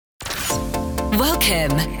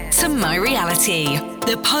Welcome to My Reality,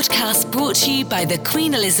 the podcast brought to you by the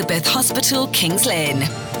Queen Elizabeth Hospital, Kings Lynn,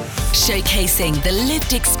 showcasing the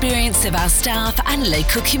lived experience of our staff and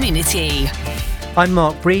local community. I'm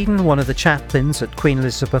Mark Breeden, one of the chaplains at Queen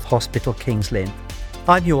Elizabeth Hospital, Kings Lynn.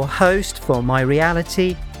 I'm your host for My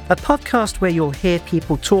Reality, a podcast where you'll hear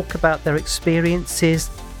people talk about their experiences,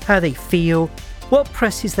 how they feel, what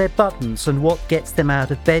presses their buttons and what gets them out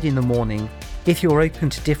of bed in the morning. If you're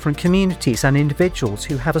open to different communities and individuals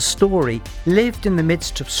who have a story lived in the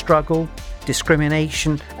midst of struggle,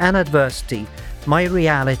 discrimination and adversity, My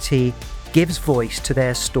Reality gives voice to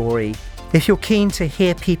their story. If you're keen to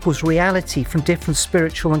hear people's reality from different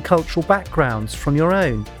spiritual and cultural backgrounds from your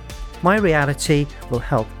own, My Reality will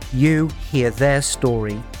help you hear their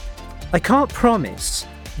story. I can't promise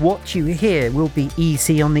what you hear will be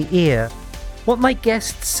easy on the ear. What my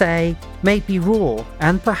guests say may be raw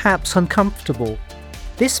and perhaps uncomfortable.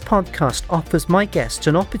 This podcast offers my guests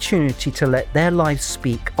an opportunity to let their lives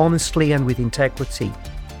speak honestly and with integrity.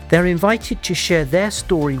 They're invited to share their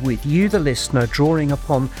story with you, the listener, drawing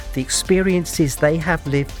upon the experiences they have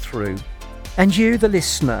lived through. And you, the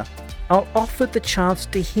listener, are offered the chance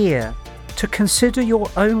to hear, to consider your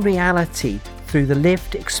own reality through the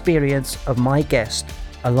lived experience of my guest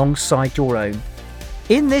alongside your own.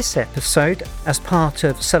 In this episode, as part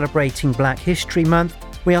of celebrating Black History Month,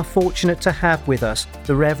 we are fortunate to have with us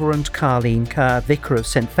the Reverend Karlene Kerr, Vicar of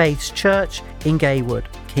St Faith's Church in Gaywood,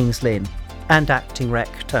 Kings Lynn, and Acting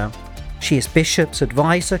Rector. She is Bishop's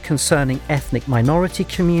advisor concerning ethnic minority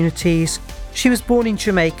communities. She was born in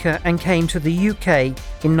Jamaica and came to the UK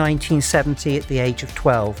in 1970 at the age of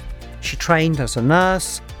 12. She trained as a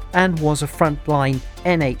nurse and was a frontline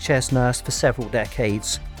NHS nurse for several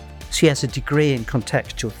decades. She has a degree in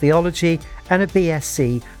contextual theology and a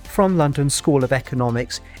BSc from London School of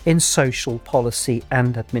Economics in social policy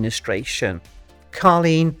and administration.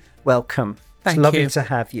 Karlene, welcome. Thank you. It's lovely you. to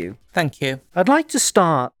have you. Thank you. I'd like to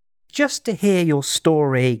start just to hear your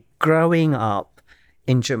story growing up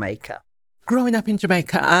in Jamaica. Growing up in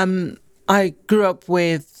Jamaica, I grew up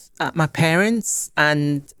with my parents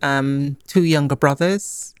and two younger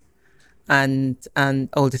brothers and an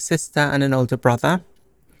older sister and an older brother.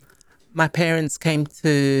 My parents came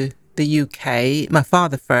to the UK, my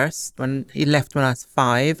father first, when he left when I was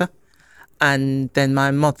 5, and then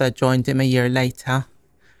my mother joined him a year later.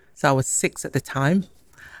 So I was 6 at the time.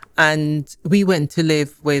 And we went to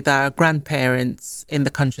live with our grandparents in the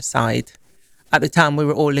countryside. At the time, we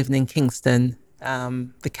were all living in Kingston,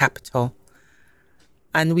 the capital.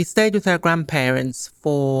 And we stayed with our grandparents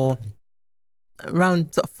for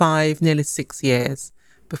around 5, nearly 6 years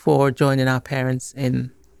before joining our parents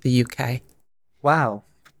in the UK. Wow.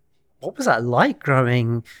 What was that like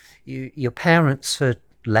growing? Your parents had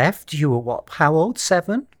left. You were what? How old?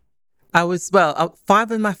 7? I was, 5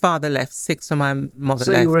 when my father left, 6 when my mother left.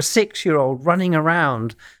 So you were a 6-year-old running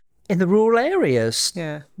around in the rural areas.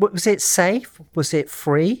 Yeah. Was it safe? Was it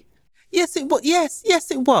free? Yes, it was. Yes,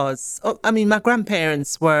 it was. I mean, my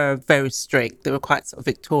grandparents were very strict. They were quite sort of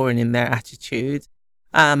Victorian in their attitude.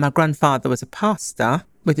 My grandfather was a pastor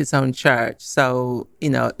with his own church. So,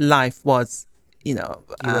 life was, You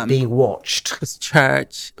were being watched. Was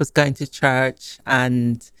church, was going to church.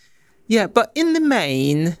 And yeah, but in the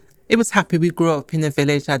main, it was happy. We grew up in a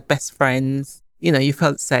village, had best friends. You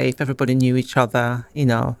felt safe. Everybody knew each other,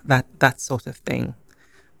 that sort of thing.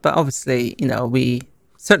 But obviously, we,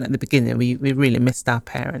 certainly at the beginning, we really missed our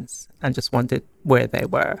parents and just wondered where they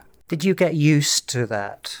were. Did you get used to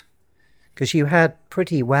that? Because you had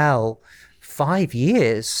pretty well 5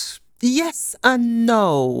 years. Yes and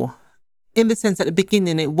no. In the sense at the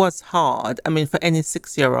beginning, it was hard. I mean, for any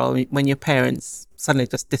 6-year-old, when your parents suddenly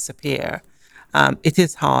just disappear, it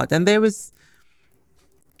is hard. And there was,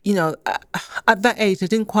 at that age, I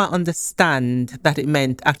didn't quite understand that it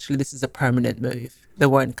meant actually this is a permanent move. They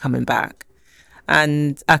weren't coming back.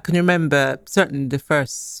 And I can remember certainly the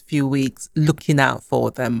first few weeks looking out for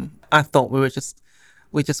them. I thought we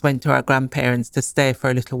just went to our grandparents to stay for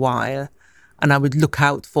a little while. And I would look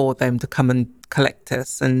out for them to come and collect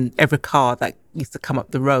us. And every car that used to come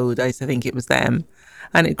up the road, I used to think it was them.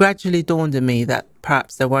 And it gradually dawned on me that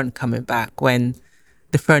perhaps they weren't coming back when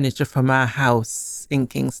the furniture from our house in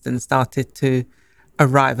Kingston started to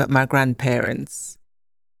arrive at my grandparents'.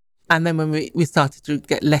 And then when we started to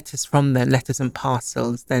get letters from them, letters and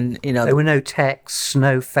parcels, then, There were no texts,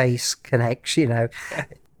 no face connection,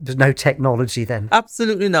 There's no technology then.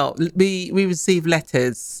 Absolutely not. We received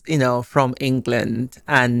letters, from England,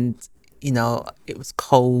 and it was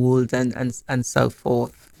cold and so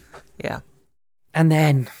forth. Yeah. And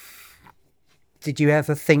then, did you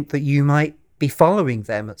ever think that you might be following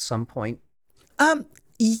them at some point?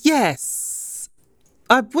 Yes.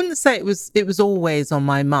 I wouldn't say it was always on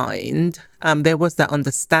my mind. There was that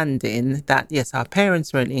understanding that, yes, our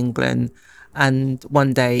parents were in England and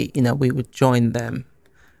one day, we would join them.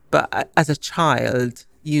 But as a child,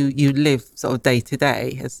 you live sort of day to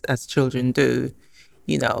day as children do,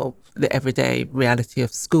 the everyday reality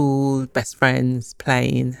of school, best friends,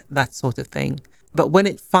 playing, that sort of thing. But when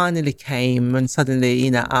it finally came and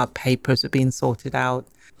suddenly, our papers were being sorted out,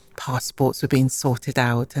 passports were being sorted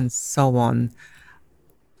out and so on,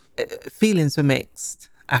 feelings were mixed,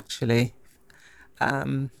 actually.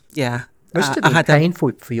 Yeah. Must have been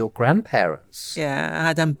painful for your grandparents. Yeah, I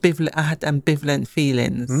had ambivalent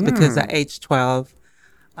feelings because at age 12,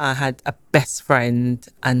 I had a best friend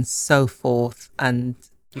and so forth. And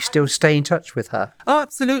you still stay in touch with her? Oh,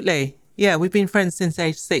 absolutely. Yeah, we've been friends since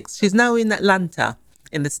age 6. She's now in Atlanta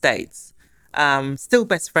in the States. Still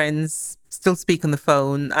best friends, still speak on the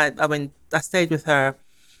phone. I stayed with her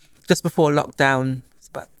just before lockdown. It's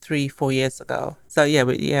about 3-4 years ago. So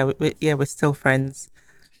we're still friends.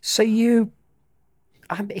 So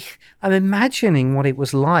I'm imagining what it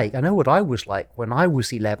was like. I know what I was like when I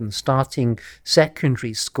was 11, starting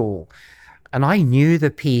secondary school. And I knew the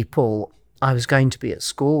people I was going to be at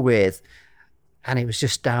school with, and it was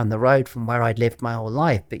just down the road from where I'd lived my whole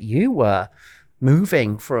life. But you were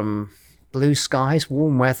moving from blue skies,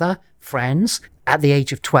 warm weather, friends, at the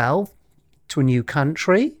age of 12 to a new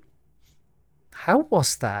country. How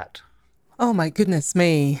was that? Oh my goodness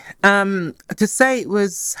me. To say it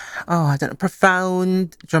was,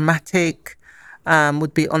 profound, dramatic,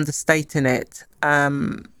 would be understating it.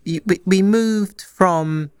 We moved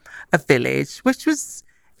from a village, which was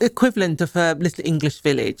equivalent of a little English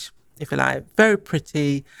village, if you like. Very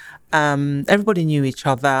pretty. Everybody knew each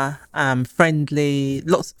other, friendly,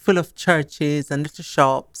 full of churches and little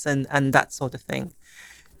shops and that sort of thing.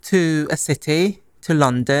 To a city, to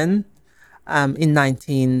London. In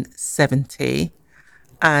 1970,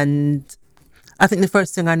 and I think the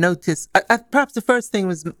first thing I noticed, perhaps the first thing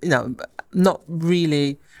was, not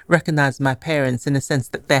really recognize my parents in the sense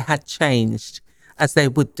that they had changed as they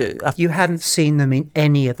would do. You hadn't seen them in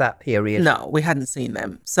any of that period? No, we hadn't seen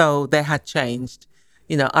them. So they had changed.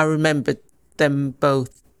 I remembered them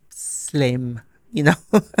both slim,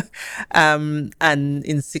 and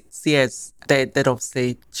in 6 years they'd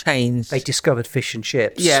obviously changed. They discovered fish and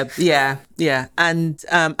chips. Yeah. And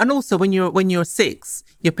also when you're 6,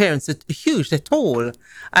 your parents are huge, they're tall,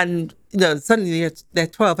 and suddenly they're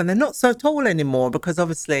 12 and they're not so tall anymore because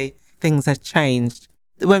obviously things had changed.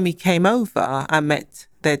 When we came over,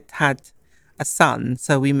 they'd had a son,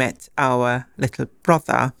 so we met our little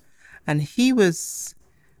brother, and he was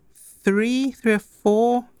 3 or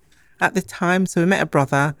 4 at the time. So we met a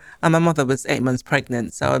brother, and my mother was 8 months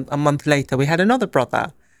pregnant. So a month later, we had another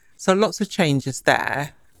brother. So lots of changes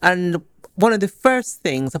there. And one of the first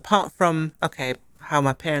things, apart from, how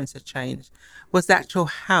my parents had changed, was the actual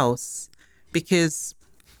house. Because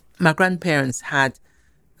my grandparents had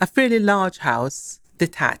a fairly large house,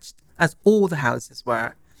 detached, as all the houses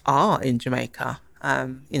are in Jamaica.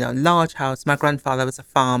 Large house. My grandfather was a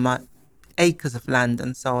farmer, acres of land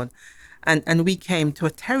and so on. And we came to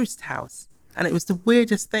a terraced house, and it was the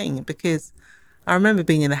weirdest thing because I remember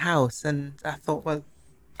being in the house and I thought, well,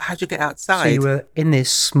 how'd you get outside? So you were in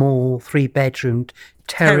this small 3-bedroom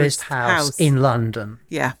terraced house in London.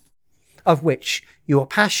 Yeah. Of which you're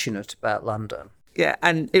passionate about London. Yeah,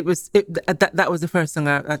 and that was the first thing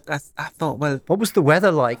I thought, well... What was the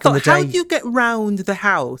weather like on the day? How do you get round the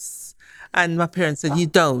house? And my parents said, you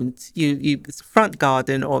don't. It's front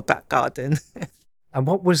garden or back garden. And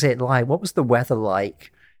what was it like? What was the weather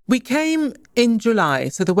like? We came in July,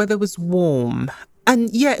 so the weather was warm. And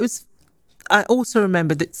yeah, it was... I also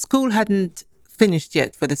remember that school hadn't finished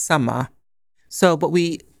yet for the summer. So, but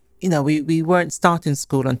we weren't starting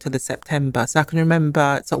school until the September. So I can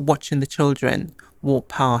remember sort of watching the children walk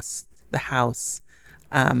past the house,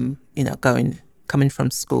 coming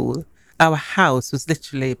from school. Our house was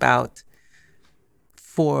literally about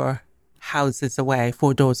 4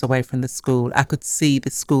 doors away from the school. I could see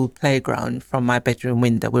the school playground from my bedroom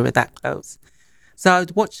window. We were that close. So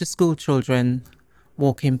I'd watch the school children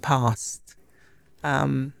walking past.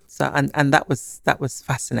 And that was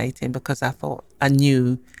fascinating because I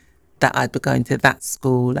knew that I'd be going to that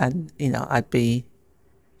school and, I'd be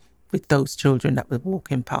with those children that were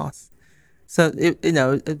walking past. So,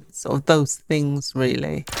 sort of those things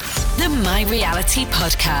really. The My Reality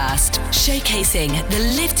podcast, showcasing the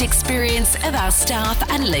lived experience of our staff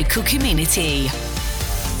and local community.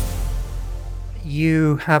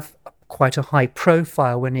 You have quite a high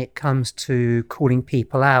profile when it comes to calling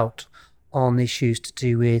people out on issues to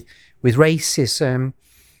do with racism.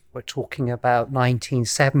 We're talking about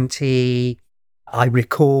 1970. I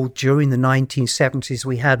recall during the 1970s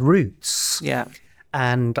we had Roots. Yeah.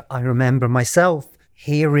 And I remember myself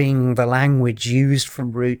hearing the language used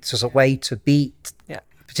from Roots as a way to beat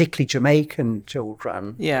particularly Jamaican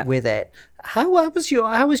children with it. How was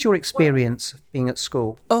your experience of being at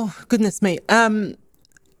school? Oh, goodness me.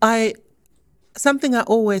 Something I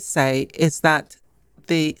always say is that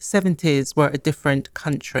the 70s were a different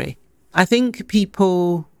country. I think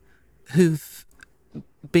people who've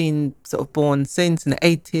been sort of born since in the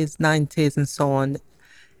 80s, 90s and so on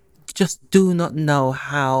just do not know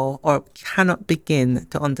how, or cannot begin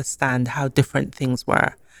to understand how different things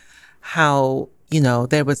were. How,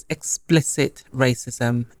 there was explicit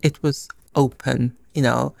racism. It was open,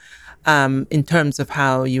 in terms of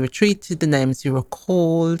how you were treated, the names you were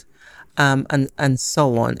called, and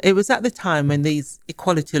so on. It was at the time when these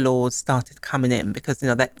equality laws started coming in because,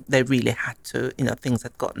 that they really had to, things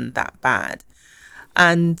had gotten that bad.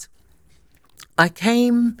 And I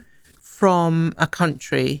came from a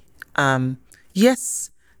country, there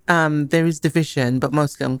is division, but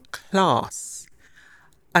mostly on class.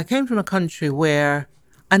 I came from a country where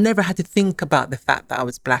I never had to think about the fact that I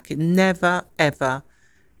was black. It never, ever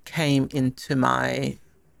came into my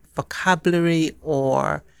vocabulary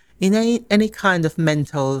or in any kind of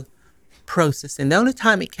mental processing. The only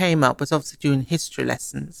time it came up was obviously during history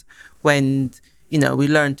lessons when, we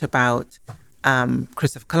learned about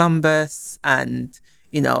Christopher Columbus and,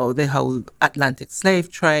 the whole Atlantic slave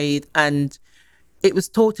trade. And it was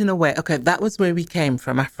taught in a way, okay, that was where we came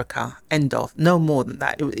from, Africa, end of. No more than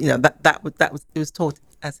that. It was taught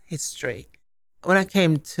as history. When I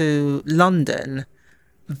came to London,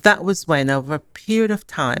 that was when, over a period of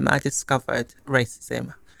time, I discovered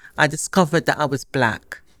racism. I discovered that I was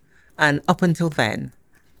black. And up until then,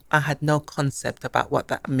 I had no concept about what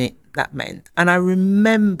that meant. And I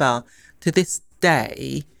remember to this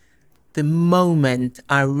day, the moment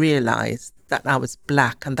I realized that I was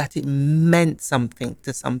black and that it meant something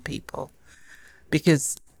to some people.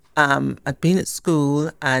 Because I'd been at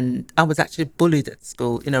school and I was actually bullied at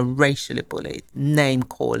school, racially bullied, name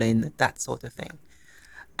calling, that sort of thing.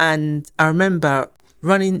 And I remember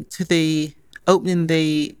opening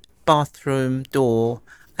the bathroom door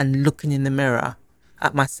and looking in the mirror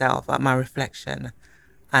at myself, at my reflection,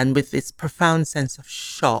 and with this profound sense of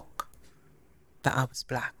shock that I was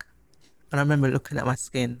black. And I remember looking at my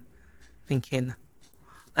skin, thinking,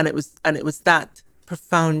 and it was that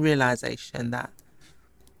profound realization that,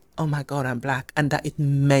 oh my God, I'm black, and that it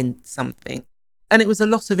meant something. And it was a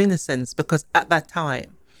loss of innocence because at that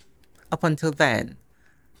time, up until then,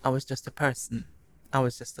 I was just a person. I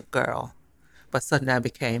was just a girl. But suddenly I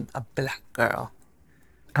became a black girl.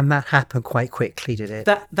 And that happened quite quickly, did it?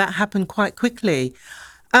 That happened quite quickly.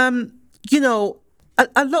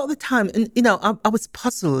 A lot of the time, and I was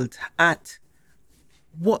puzzled at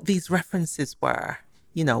what these references were.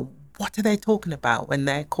 What are they talking about when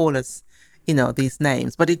they call us, these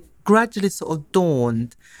names? But it gradually sort of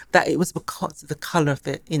dawned that it was because of the color of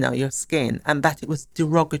your skin, and that it was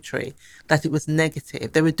derogatory, that it was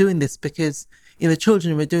negative. They were doing this because,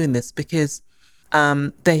 children were doing this because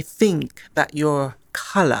they think that your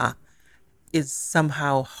color is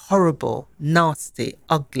somehow horrible, nasty,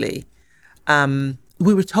 ugly.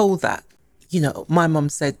 We were told that, my mum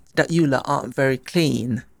said that you lot aren't very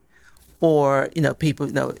clean, or,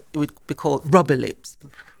 people, it would be called rubber lips.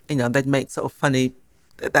 They'd make sort of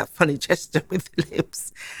that funny gesture with the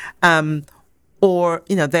lips. Or,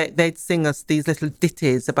 they'd sing us these little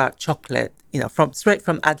ditties about chocolate, straight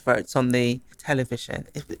from adverts on the television.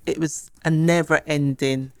 It was a never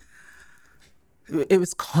ending, it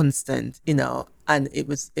was constant, and it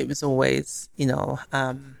was always,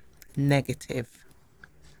 negative,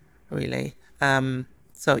 really.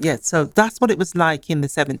 So that's what it was like in the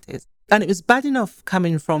 70s. And it was bad enough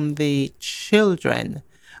coming from the children,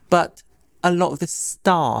 but a lot of the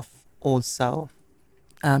staff also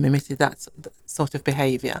emitted that sort of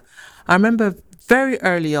behaviour. I remember very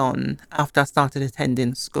early on, after I started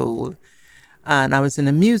attending school, and I was in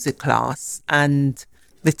a music class, and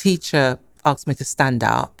the teacher asked me to stand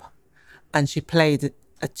up, and she played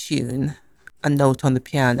a tune, a note on the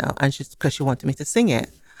piano, and because she wanted me to sing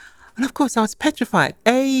it. And of course, I was petrified.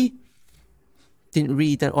 A, didn't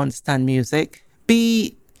read or understand music.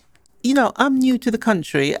 B, I'm new to the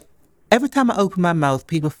country. Every time I open my mouth,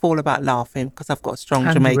 people fall about laughing because I've got a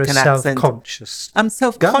strong Jamaican accent. Self-conscious. I'm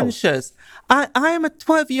self-conscious. I am a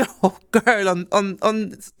 12-year-old girl on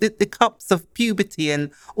the cups of puberty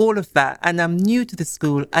and all of that. And I'm new to the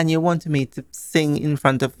school, and you wanted me to sing in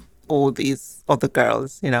front of all these other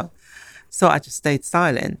girls, So I just stayed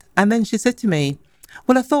silent. And then she said to me,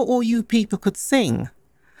 well, I thought all you people could sing.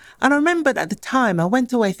 And I remembered at the time, I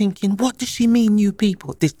went away thinking, what does she mean, you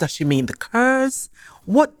people? Does she mean the Kerrs?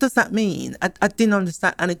 What does that mean? I didn't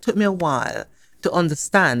understand. And it took me a while to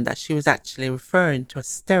understand that she was actually referring to a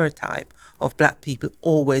stereotype of black people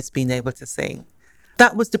always being able to sing.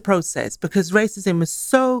 That was the process, because racism was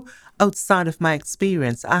so outside of my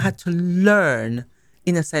experience. I had to learn,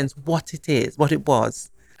 in a sense, what it is, what it was.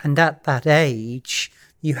 And at that age,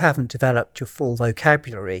 you haven't developed your full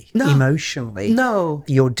vocabulary emotionally. No.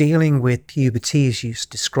 You're dealing with puberty as you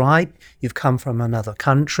described. You've come from another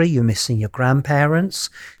country. You're missing your grandparents.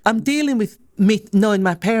 I'm dealing with me knowing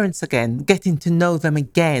my parents again, getting to know them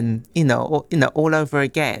again, all over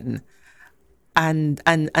again. And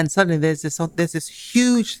suddenly there's this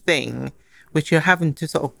huge thing which you're having to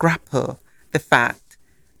sort of grapple the fact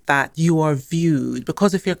that you are viewed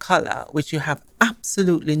because of your colour, which you have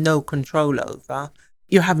absolutely no control over.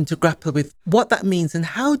 You're having to grapple with what that means and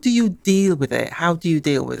how do you deal with it? How do you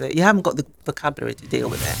deal with it? You haven't got the vocabulary to deal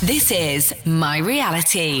with it. This is My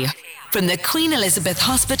Reality from the Queen Elizabeth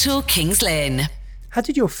Hospital, King's Lynn. How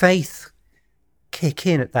did your faith kick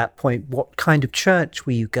in at that point? What kind of church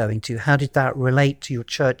were you going to? How did that relate to your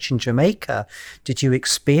church in Jamaica?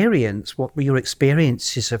 What were your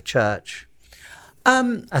experiences of church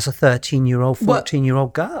as a 13-year-old,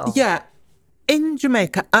 14-year-old girl? Yeah. In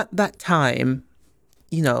Jamaica at that time,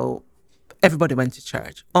 everybody went to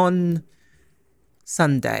church. On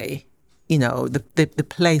Sunday, the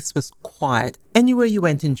place was quiet. Anywhere you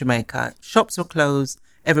went in Jamaica, shops were closed,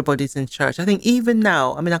 everybody's in church. I think even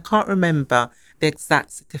now, I can't remember the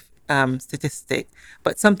exact statistic,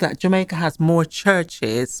 but something like Jamaica has more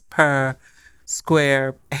churches per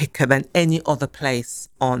square acre than any other place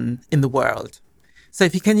in the world. So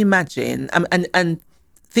if you can imagine, and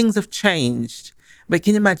things have changed, but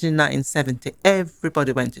can you imagine in 1970,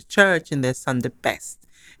 everybody went to church in their Sunday best.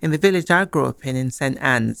 In the village I grew up in St.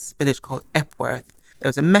 Anne's, village called Epworth, there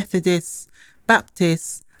was a Methodist,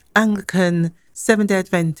 Baptist, Anglican, Seventh-day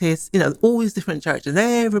Adventist, all these different churches.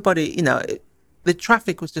 Everybody, the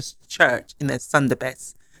traffic was just church in their Sunday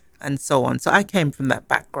best and so on. So I came from that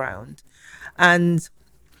background. And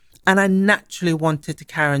I naturally wanted to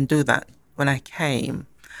carry and do that when I came.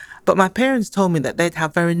 But my parents told me that they'd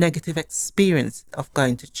have very negative experience of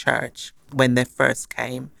going to church when they first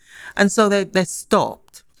came. And so they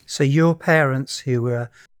stopped. So your parents, who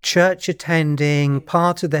were church attending,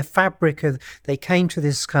 part of their fabric, they came to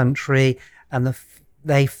this country and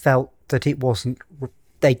they felt that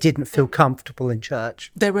they didn't feel comfortable in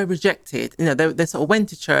church. They were rejected. They sort of went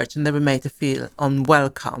to church and they were made to feel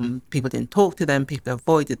unwelcome. People didn't talk to them, people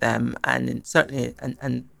avoided them, and certainly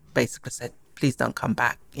and basically said, please don't come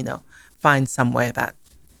back, find somewhere that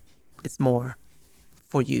is more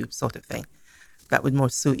for you, sort of thing, that would more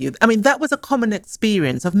suit you. That was a common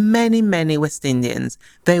experience of many, many West Indians.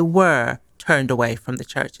 They were turned away from the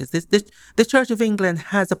churches. The Church of England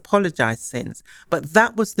has apologised since, but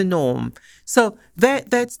that was the norm. So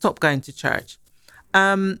they'd stopped going to church.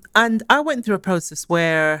 And I went through a process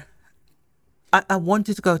where I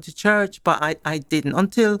wanted to go to church, but I didn't.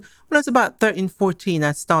 Until when I was about 13, 14,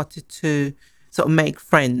 I started to sort of make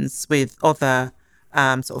friends with other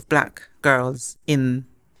sort of black girls in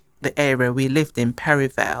the area we lived in,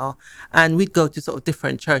 Perivale, and we'd go to sort of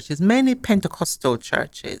different churches, mainly Pentecostal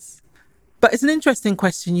churches. But it's an interesting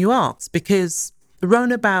question you ask, because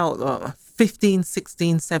around about 15,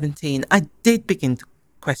 16, 17, I did begin to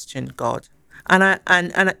question God. And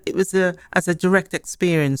it was as a direct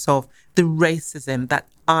experience of the racism that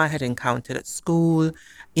I had encountered at school,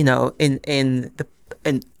 in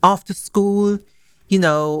after school,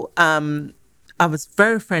 I was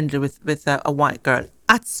very friendly with a white girl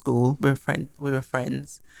at school. We were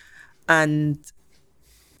friends,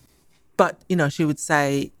 but she would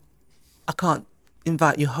say, I can't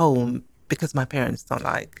invite you home because my parents don't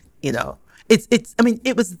like, it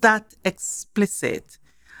was that explicit.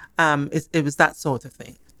 It was that sort of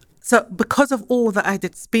thing. So because of all that I'd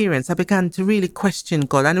experienced, I began to really question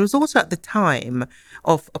God. And it was also at the time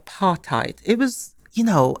of apartheid. It was,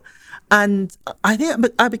 and I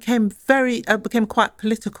think I became quite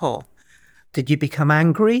political. Did you become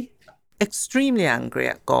angry? Extremely angry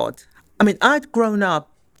at God. I'd grown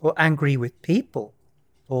up. Or angry with people?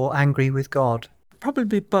 Or angry with God?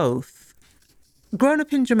 Probably both. Growing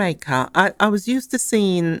up in Jamaica, I was used to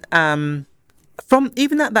seeing... From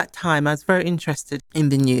even at that time, I was very interested in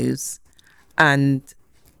the news, and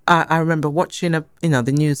I remember watching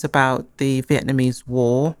the news about the Vietnamese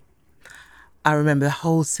War, I remember the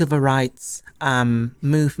whole civil rights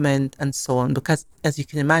movement and so on, because as you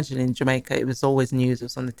can imagine, in Jamaica, it was always news, it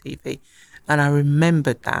was on the TV. And I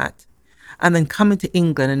remembered that. And then coming to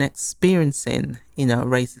England and experiencing,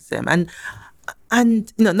 racism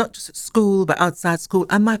and not just at school, but outside school,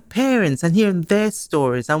 and my parents, and hearing their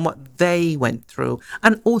stories and what they went through,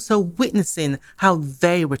 and also witnessing how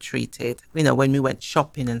they were treated, when we went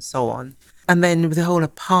shopping and so on. And then with the whole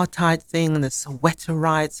apartheid thing and the Soweto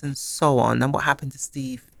riots and so on, and what happened to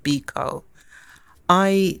Steve Biko,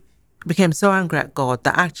 I became so angry at God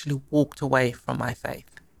that I actually walked away from my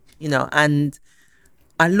faith, and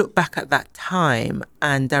I look back at that time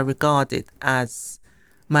and I regard it as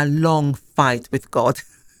my long fight with God.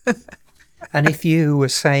 And if you were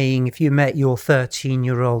saying, if you met your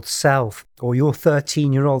 13-year-old self, or your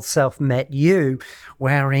 13-year-old self met you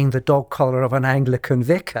wearing the dog collar of an Anglican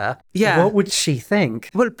vicar, what would she think?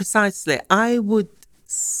 Well, precisely. I would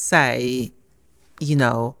say,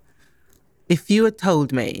 if you had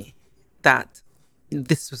told me that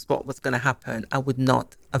this was what was going to happen, I would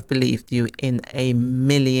not have believed you in a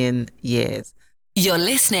million years. You're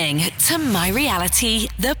listening to My Reality,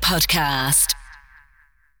 the podcast.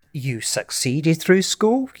 You succeeded through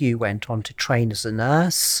school. You went on to train as a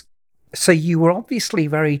nurse. So you were obviously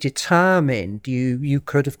very determined. You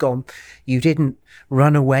could have gone, you didn't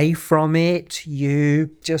run away from it.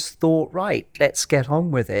 You just thought, right, let's get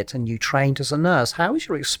on with it. And you trained as a nurse. How was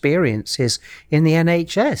your experiences in the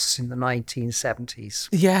NHS in the 1970s?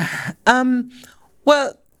 Yeah.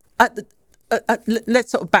 Well,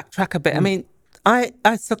 let's sort of backtrack a bit. I mean, I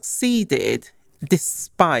succeeded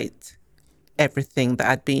despite everything that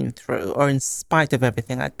I'd been through, or in spite of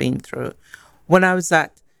everything I'd been through. When I was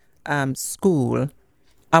at school,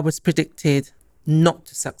 I was predicted not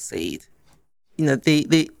to succeed.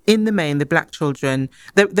 The in the main, the black children,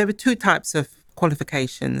 there were two types of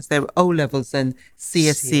qualifications. There were O levels and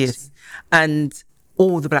CSCs, and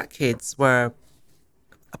all the black kids were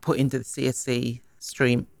put into the CSC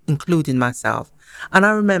stream, including myself. And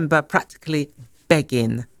I remember practically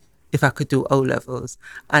begging if I could do O levels,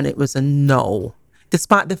 and it was a no,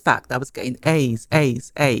 despite the fact that I was getting A's, and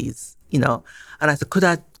I said,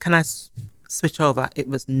 can I switch over? It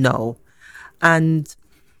was no. And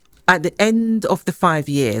at the end of the 5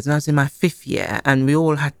 years, when I was in my 5th year, and we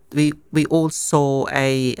all saw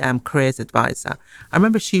a careers advisor, I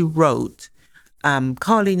remember she wrote,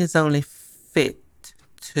 Karlene is only fit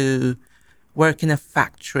to work in a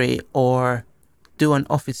factory or do an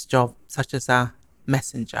office job such as a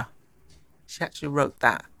messenger. She actually wrote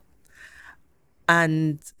that.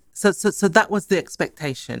 And so that was the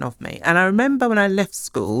expectation of me. And I remember when I left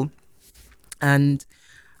school, and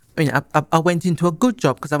I went into a good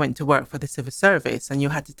job because I went to work for the civil service, and you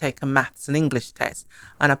had to take a maths and English test,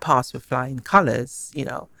 and I passed with flying colours,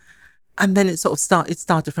 And then it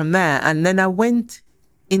started from there. And then I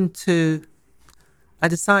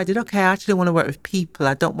decided, okay, I actually want to work with people.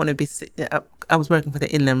 I don't want to be, I was working for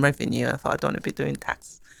the Inland Revenue. I thought I don't want to be doing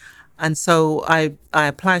tax. And so I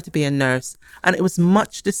applied to be a nurse, and it was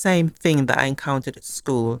much the same thing that I encountered at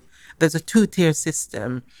school. There's a 2-tier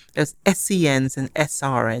system. There's SENs and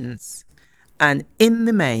SRNs. And in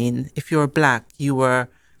the main, if you're black, you were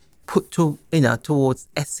put towards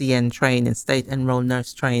SEN training, state enrolled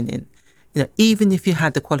nurse training. Even if you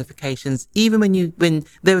had the qualifications, even when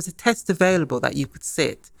there was a test available that you could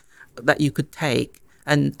sit, that you could take.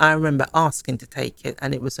 And I remember asking to take it,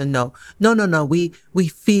 and it was a no. No. We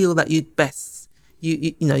feel that you'd best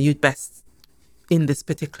in this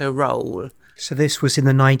particular role. So this was in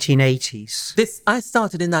the 1980s. I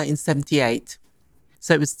started in 1978,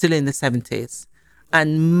 so it was still in the 70s.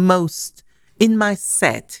 And most in my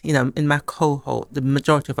set, in my cohort, the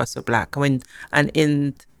majority of us were black. The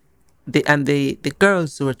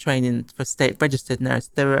girls who were training for state registered nurse,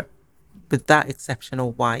 they were, with that exception,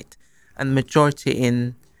 all white. And the majority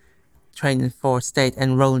in training for state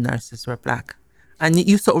enrolled nurses were black. And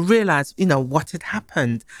you sort of realize, what had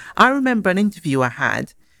happened. I remember an interview I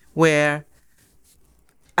had where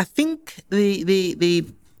I think the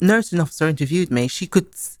nursing officer interviewed me. She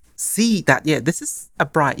could see that, this is a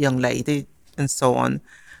bright young lady and so on.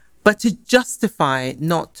 But to justify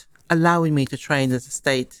not allowing me to train as a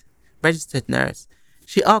state registered nurse,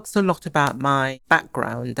 she asked a lot about my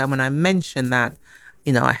background. And when I mentioned that,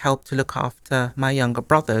 I helped to look after my younger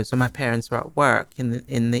brothers when my parents were at work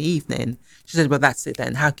in the evening, she said, well, that's it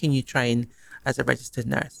then. How can you train as a registered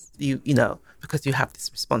nurse? Because you have this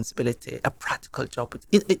responsibility, a practical job.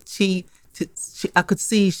 I could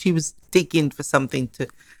see she was digging for something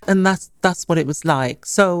and that's what it was like.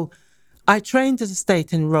 So I trained as a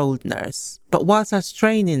state enrolled nurse, but whilst I was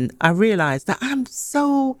training, I realized that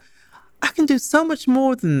I can do so much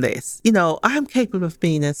more than this. You know, I am capable of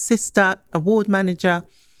being a sister, a ward manager.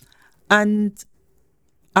 And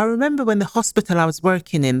I remember when the hospital I was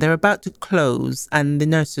working in, they were about to close and the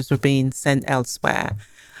nurses were being sent elsewhere.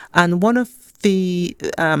 And one of the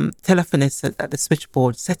telephonists at the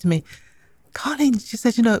switchboard said to me, Karlene, she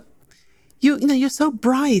said, you're so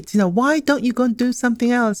bright. Why don't you go and do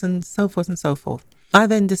something else, and so forth and so forth. I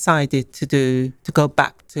then decided to go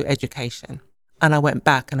back to education. And I went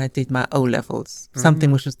back and I did my O-levels,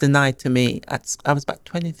 something which was denied to me. I was about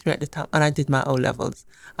 23 at the time, and I did my O-levels.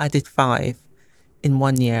 I did 5 in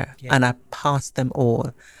 1 year, and I passed them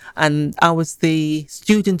all. And I was the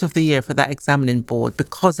student of the year for that examining board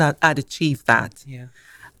because I'd achieved that. Yeah.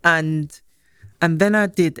 And then I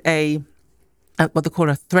did what they call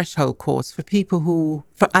a threshold course for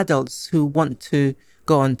adults who want to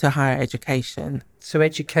go on to higher education. So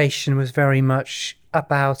education was very much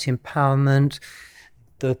about empowerment.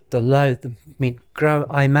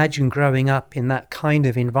 I imagine growing up in that kind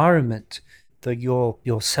of environment, that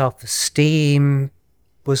your self-esteem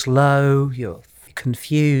was low, you're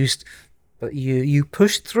confused, but you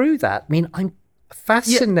pushed through that. I mean, I'm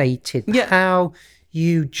fascinated how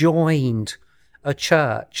you joined a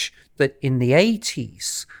church that in the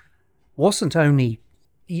 80s wasn't only,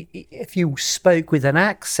 if you spoke with an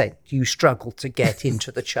accent, you struggled to get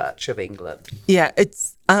into the Church of England.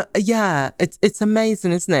 It's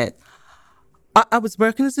amazing, isn't it? I was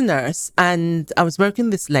working as a nurse, and I was working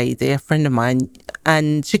with this lady, a friend of mine,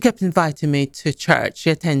 and she kept inviting me to church. She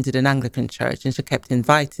attended an Anglican church, and she kept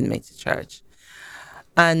inviting me to church.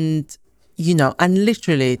 And, and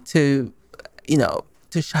literally to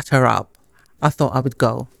shut her up, I thought I would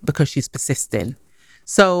go because she's persisting.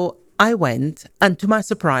 So I went, and to my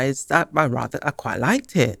surprise, I quite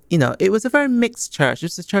liked it. It was a very mixed church. It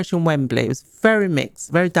was a church in Wembley. It was very mixed,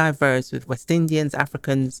 very diverse, with West Indians,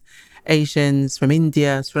 Africans, Asians from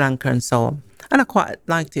India, Sri Lanka, and so on. And I quite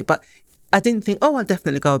liked it, but I didn't think, I'll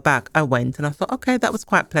definitely go back. I went, and I thought, okay, that was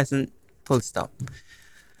quite pleasant, full stop.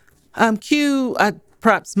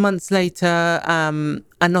 Perhaps months later,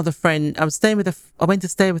 another friend, I went to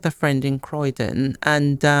stay with a friend in Croydon,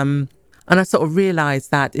 and I sort of realised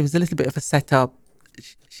that it was a little bit of a setup.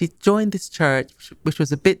 She joined this church, which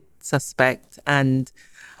was a bit suspect, and,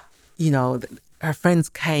 her friends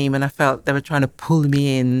came, and I felt they were trying to pull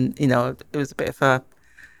me in. It was a bit of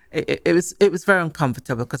it was very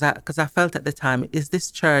uncomfortable because I felt at the time, is this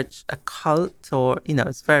church a cult, or,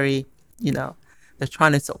 it's very, they're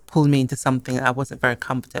trying to sort of pull me into something I wasn't very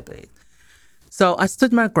comfortable with. So I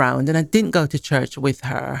stood my ground, and I didn't go to church with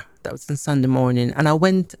her. That was on Sunday morning. And I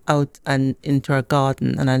went out and into her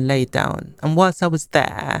garden, and I laid down. And whilst I was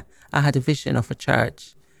there, I had a vision of a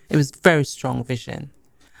church. It was a very strong vision.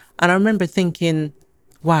 And I remember thinking,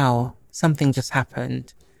 wow, something just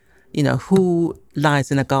happened. Who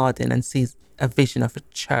lies in a garden and sees a vision of a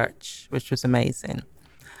church, which was amazing.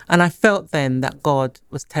 And I felt then that God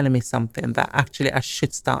was telling me something that actually I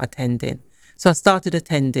should start attending. So I started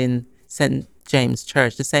attending St. James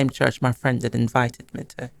Church, the same church my friend had invited me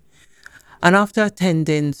to. And after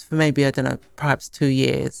attending for maybe, perhaps 2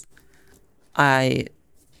 years, I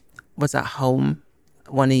was at home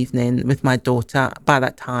one evening with my daughter. By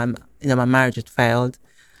that time, my marriage had failed,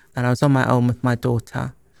 and I was on my own with my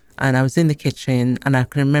daughter. And I was in the kitchen, and I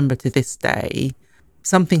can remember to this day,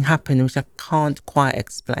 something happened which I can't quite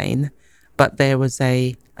explain, but there was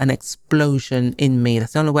an explosion in me.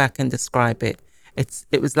 That's the only way I can describe it.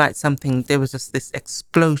 It was like there was just this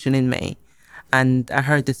explosion in me. And I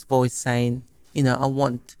heard this voice saying,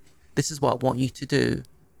 this is what I want you to do,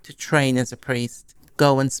 to train as a priest,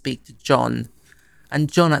 go and speak to John.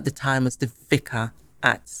 And John at the time was the vicar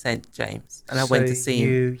at St. James. And I went to see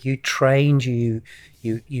him. You trained, you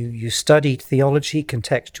studied theology,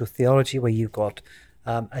 contextual theology, where you got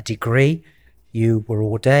a degree, you were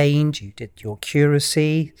ordained, you did your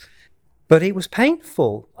curacy, but it was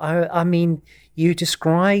painful. I mean, you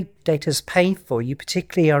described it as painful. I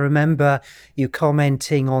remember you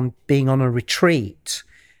commenting on being on a retreat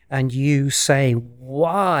and you saying,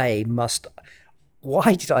 why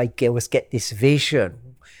did I get this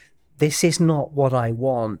vision? This is not what I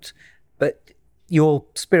want. But your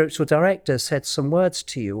spiritual director said some words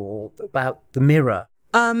to you about the mirror.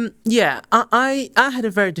 I had a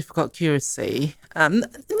very difficult curacy.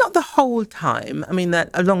 Not the whole time. I mean, that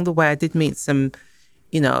along the way I did meet some,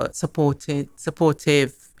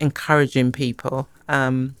 supportive, encouraging people.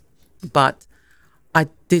 But I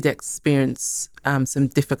did experience some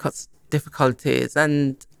difficulties,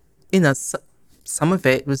 and some of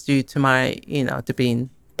it was due to my, to being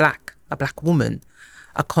a black woman,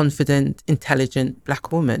 a confident, intelligent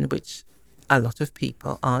black woman, which a lot of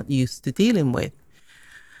people aren't used to dealing with.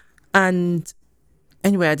 And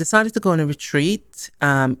anyway, I decided to go on a retreat.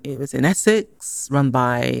 It was in Essex, run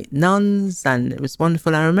by nuns, and it was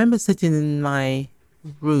wonderful. I remember sitting in my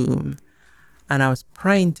room and I was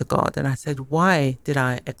praying to God, and I said, why did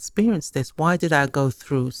I experience this? Why did I go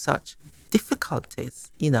through such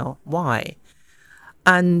difficulties? Why?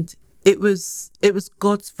 And it was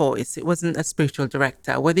God's voice. It wasn't a spiritual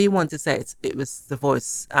director. Whether you want to say it was the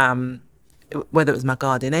voice, whether it was my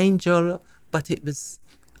guardian angel, but it was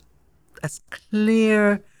as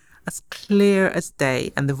clear as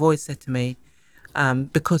day. And the voice said to me,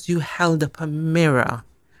 because you held up a mirror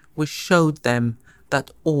which showed them that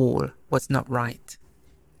all was not right.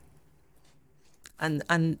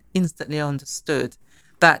 And instantly understood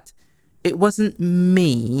that it wasn't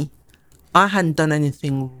me. I hadn't done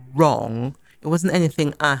anything wrong. It wasn't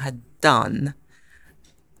anything I had done.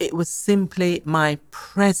 It was simply my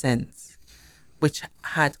presence which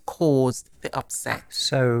had caused the upset.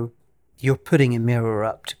 So you're putting a mirror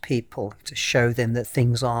up to people to show them that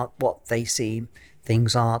things aren't what they seem.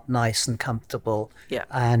 Things aren't nice and comfortable. Yeah.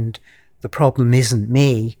 And the problem isn't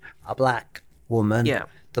me, a black woman. Yeah.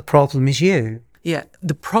 The problem is you. Yeah.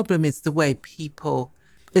 The problem is the way people,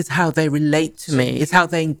 is how they relate to me, is how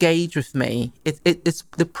they engage with me. It's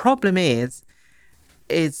the problem is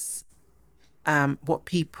what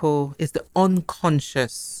people, is the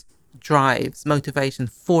unconscious drives, motivation,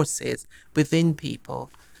 forces within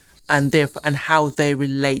people, and therefore, and how they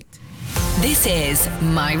relate. This is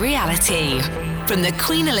My Reality from the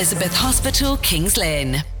Queen Elizabeth Hospital, King's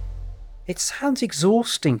Lynn. It sounds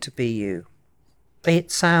exhausting to be you. It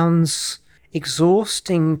sounds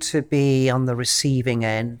exhausting to be on the receiving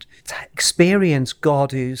end, to experience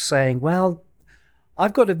God who's saying, well,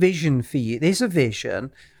 I've got a vision for you. There's a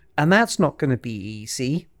vision, and that's not going to be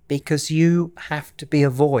easy because you have to be a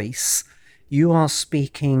voice. You are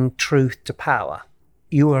speaking truth to power.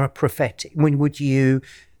 You are a prophetic. Would you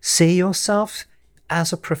see yourself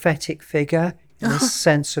as a prophetic figure in the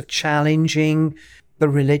sense of challenging the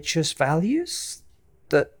religious values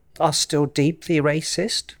that are still deeply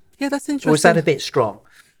racist? Yeah, that's interesting. Or is that a bit strong?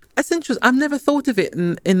 That's interesting. I've never thought of it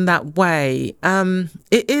in that way.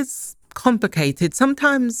 It is complicated.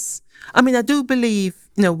 Sometimes, I do believe,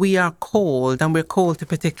 we are called, and we're called to a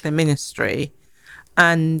particular ministry.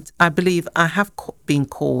 And I believe I have been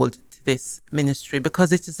called to this ministry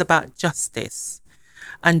because it is about justice.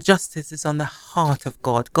 And justice is on the heart of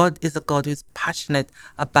God. God is a God who's passionate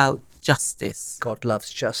about justice. God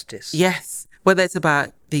loves justice. Yes. Whether it's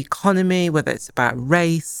about the economy, whether it's about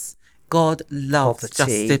race, God loves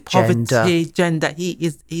justice. Poverty, gender.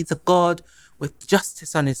 He's a God with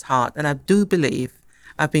justice on his heart. And I do believe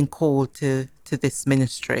I've been called to this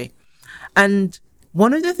ministry. And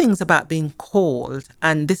one of the things about being called,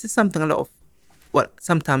 and this is something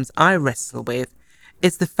sometimes I wrestle with,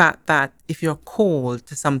 is the fact that if you're called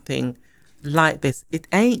to something like this, it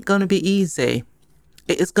ain't going to be easy.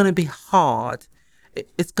 It is going to be hard.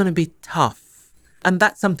 It's going to be tough. And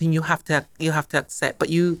that's something you have to accept.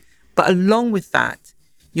 But along with that,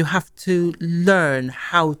 you have to learn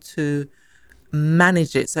how to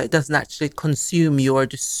manage it so it doesn't actually consume you or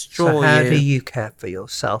destroy you. So how do you care for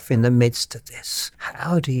yourself in the midst of this?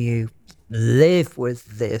 How do you live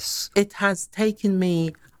with this? It has taken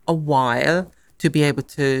me a while to be able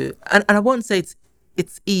to, and I won't say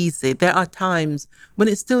it's easy. There are times when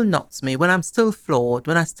it still knocks me, when I'm still flawed,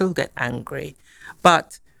 when I still get angry,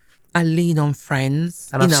 but I lean on friends.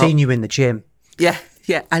 And I've seen you in the gym. Yeah,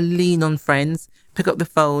 I lean on friends, pick up the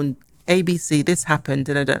phone, ABC, this happened,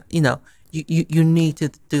 and I don't, you need to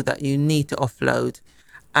do that. You need to offload.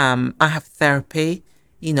 I have therapy,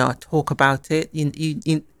 I talk about it. You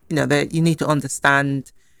need to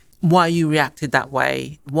understand why you reacted that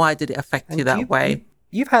way. Why did it affect you that way?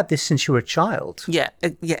 You've had this since you were a child. Yeah,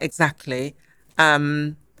 exactly.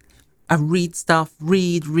 I read stuff,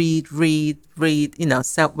 read,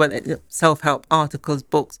 self-help articles,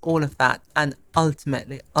 books, all of that. And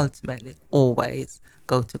ultimately, always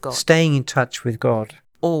go to God. Staying in touch with God.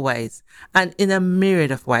 Always. And in a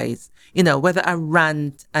myriad of ways, whether I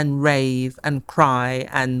rant and rave and cry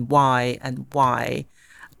and why,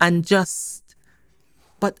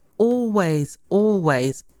 but always,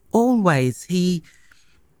 he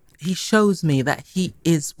shows me that he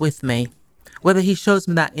is with me. Whether he shows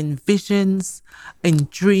me that in visions, in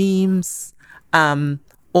dreams,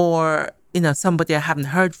 or, somebody I haven't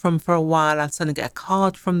heard from for a while, I'll suddenly get a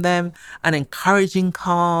card from them, an encouraging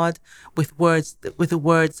card with the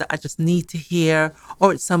words that I just need to hear,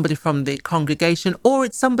 or it's somebody from the congregation, or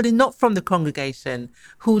it's somebody not from the congregation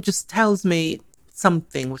who just tells me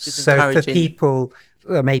something which is encouraging. So for people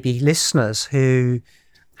maybe listeners who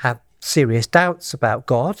have serious doubts about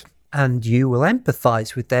God, and you will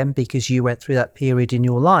empathize with them because you went through that period in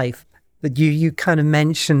your life. But you kind of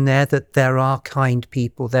mentioned there that there are kind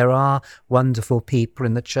people, there are wonderful people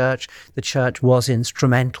in the church. The church was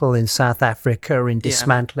instrumental in South Africa in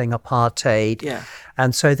dismantling apartheid. Yeah.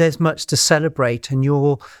 And so there's much to celebrate, and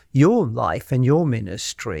your life and your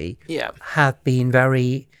ministry have been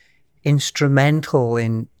very instrumental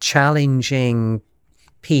in challenging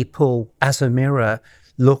people as a mirror.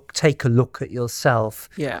 Take a look at yourself.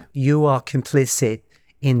 Yeah. You are complicit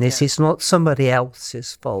in this. It's not somebody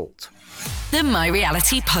else's fault. The My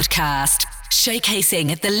Reality podcast,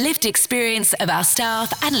 showcasing the lived experience of our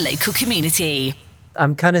staff and local community.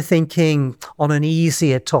 I'm kind of thinking on an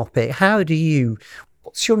easier topic.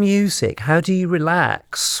 What's your music? How do you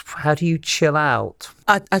relax? How do you chill out?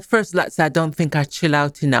 At first, let's say I don't think I chill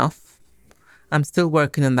out enough. I'm still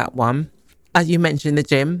working on that one. As you mentioned, the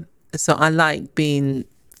gym. So I like being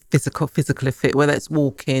physically fit, whether it's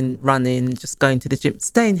walking, running, just going to the gym,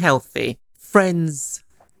 staying healthy. Friends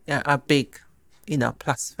are a big,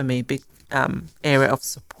 plus for me, big area of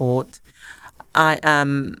support. I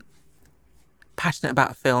am passionate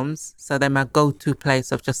about films, so they're my go-to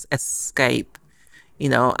place of just escape,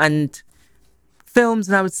 and films,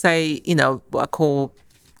 and I would say, what I call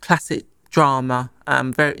classic drama,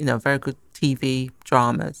 very good TV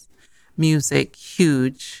dramas, music,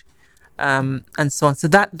 huge, and so on. So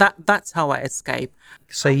that's how I escape.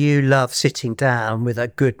 So you love sitting down with a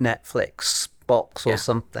good Netflix box or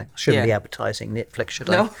something. Shouldn't be advertising Netflix, should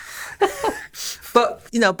I? No. but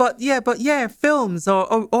films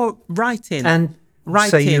or writing. And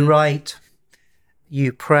so you write,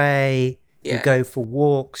 you pray, you go for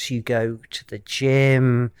walks, you go to the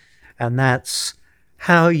gym, and that's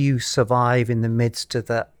how you survive in the midst of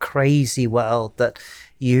that crazy world that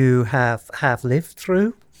you have lived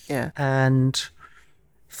through and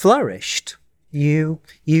flourished. You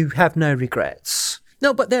have no regrets.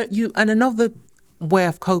 No, but and another way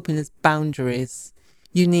of coping is boundaries.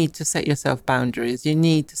 You need to set yourself boundaries. You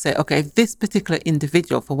need to say, okay, if this particular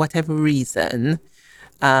individual, for whatever reason,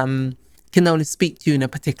 can only speak to you in a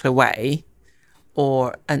particular way,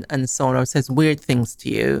 and so on, or says weird things to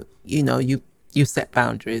you, you set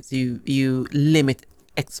boundaries. You limit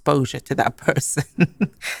exposure to that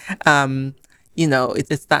person.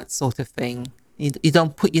 It's that sort of thing. You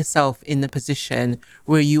don't put yourself in a position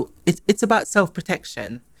where it's about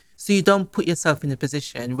self-protection. So you don't put yourself in a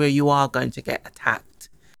position where you are going to get attacked.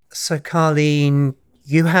 So Karlene,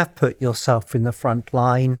 you have put yourself in the front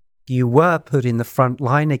line. You were put in the front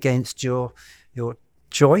line against your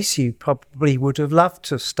choice. You probably would have loved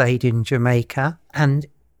to have stayed in Jamaica, and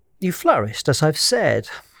you flourished, as I've said.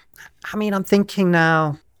 I mean, I'm thinking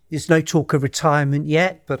now, there's no talk of retirement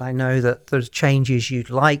yet, but I know that there's changes you'd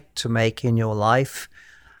like to make in your life.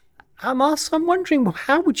 I'm wondering,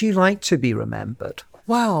 how would you like to be remembered?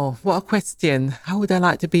 Wow, what a question. How would I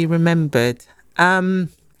like to be remembered?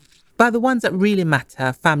 By the ones that really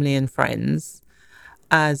matter, family and friends.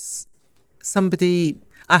 As somebody,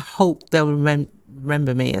 I hope they'll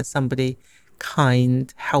remember me as somebody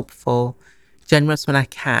kind, helpful, generous when I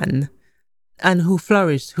can, and who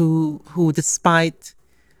flourished, who despite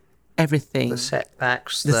everything, the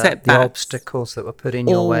setbacks, the obstacles that were put in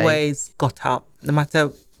your way, always got up. No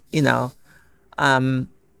matter,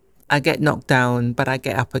 I get knocked down, but I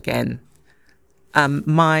get up again.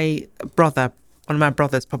 My brother, one of my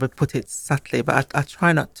brothers probably put it subtly, but I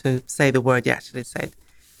try not to say the word he actually said.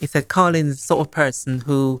 He said, Karlene is the sort of person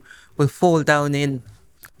who will fall down in,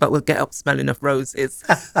 but will get up smelling of roses.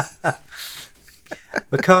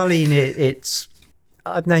 But Karlene,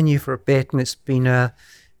 I've known you for a bit, and it's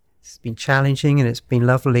been challenging, and it's been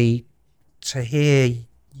lovely to hear.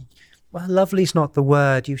 Well, lovely's not the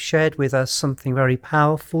word. You've shared with us something very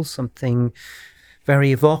powerful, something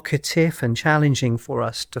very evocative and challenging for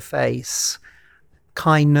us to face.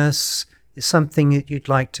 Kindness is something that you'd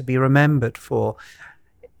like to be remembered for,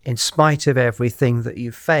 in spite of everything that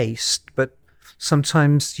you've faced. But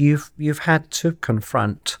sometimes you've had to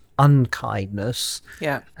confront unkindness.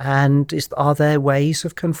 Yeah. And are there ways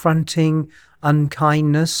of confronting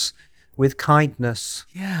unkindness with kindness?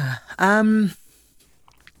 Yeah.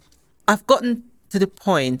 I've gotten to the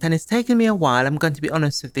point, and it's taken me a while, I'm going to be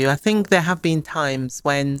honest with you. I think there have been times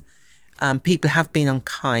when people have been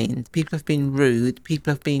unkind, people have been rude,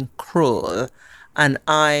 people have been cruel, and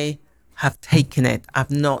I have taken it.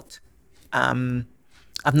 I've not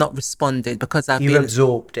responded because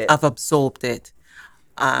absorbed it. I've absorbed it.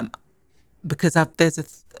 Because there's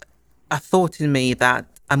a thought in me that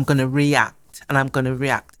I'm going to react react, and I'm going to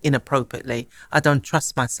react inappropriately. I don't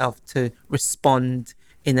trust myself to respond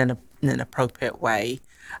in an appropriate way.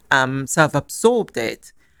 So I've absorbed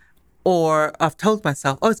it, or I've told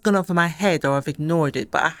myself, oh, it's gone over my head, or I've ignored it.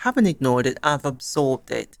 But I haven't ignored it. I've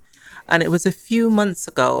absorbed it. And it was a few months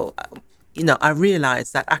ago, I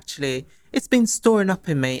realized that actually it's been storing up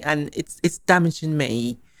in me and it's damaging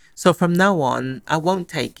me. So from now on, I won't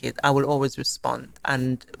take it. I will always respond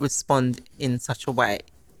in such a way,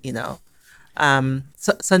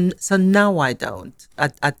 So now I don't.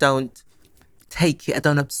 I don't take it. I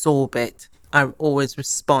don't absorb it. I always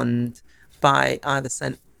respond by either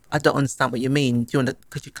saying, I don't understand what you mean.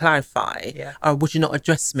 Could you clarify? Yeah. Or would you not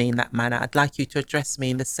address me in that manner? I'd like you to address me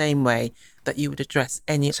in the same way that you would address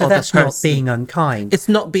any other person. So that's not being unkind. It's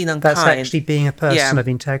not being unkind. That's actually being a person of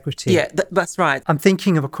integrity. Yeah, that's right. I'm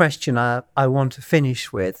thinking of a question I want to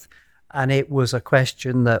finish with, and it was a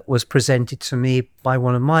question that was presented to me by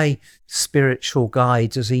one of my spiritual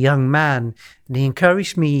guides as a young man, and he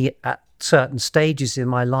encouraged me at certain stages in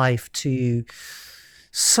my life to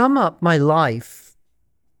sum up my life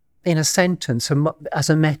in a sentence, as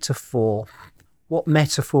a metaphor. What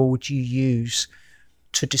metaphor would you use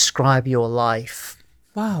to describe your life?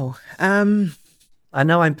 Wow. I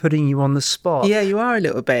know I'm putting you on the spot. Yeah, you are a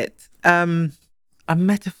little bit. A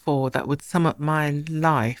metaphor that would sum up my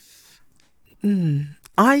life.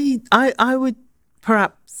 I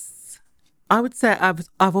would say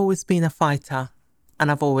I've always been a fighter,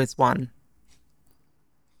 and I've always won.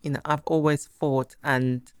 I've always fought,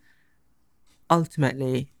 and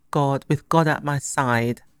ultimately, with God at my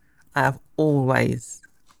side, I have always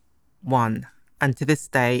won. And to this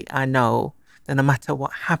day, I know that no matter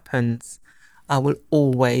what happens, I will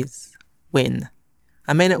always win.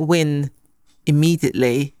 I may not win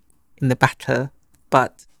immediately in the battle,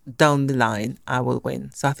 but down the line, I will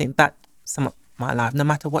win. So I think that sums up my life. No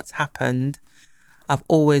matter what's happened, I've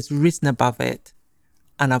always risen above it,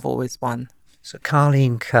 and I've always won. So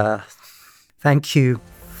Karlene Kerr, thank you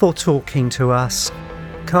for talking to us.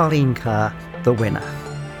 Karlene Kerr, the winner.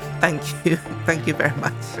 Thank you. Thank you very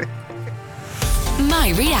much.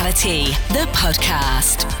 My Reality, the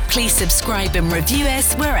podcast. Please subscribe and review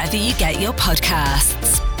us wherever you get your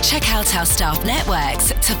podcasts. Check out our staff networks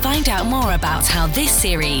to find out more about how this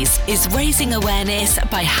series is raising awareness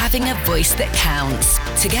by having a voice that counts.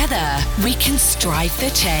 Together, we can strive for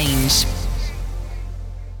change.